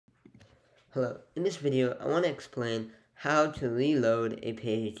Hello, in this video I want to explain how to reload a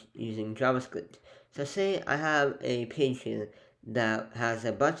page using JavaScript. So say I have a page here that has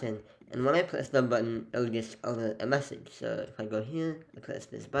a button, and when I press the button it'll just alert a message. So if I go here, I press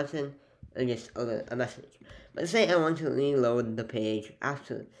this button, it'll just alert a message. But say I want to reload the page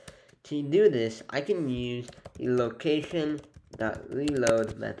after. To do this, I can use the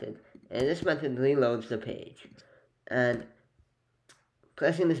location.reload method, and this method reloads the page. And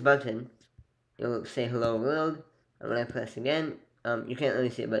pressing this button, it'll say hello world, and when I press again, you can't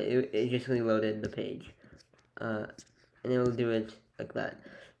really see it, but it just reloaded the page, and it will do it like that.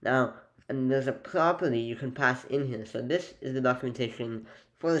 Now, and there's a property you can pass in here, so this is the documentation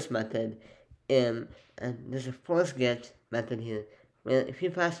for this method, and there's a force get method here, where if you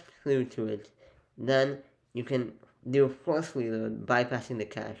pass through to it, then you can do a force reload bypassing the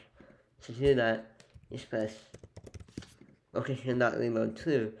cache. So to do that, just press location.reload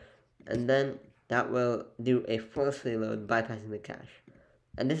true, and then that will do a force reload bypassing the cache.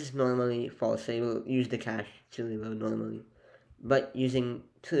 And this is normally false, so you will use the cache to reload normally. But using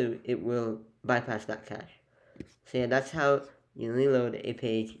true, it will bypass that cache. So yeah, that's how you reload a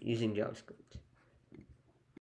page using JavaScript.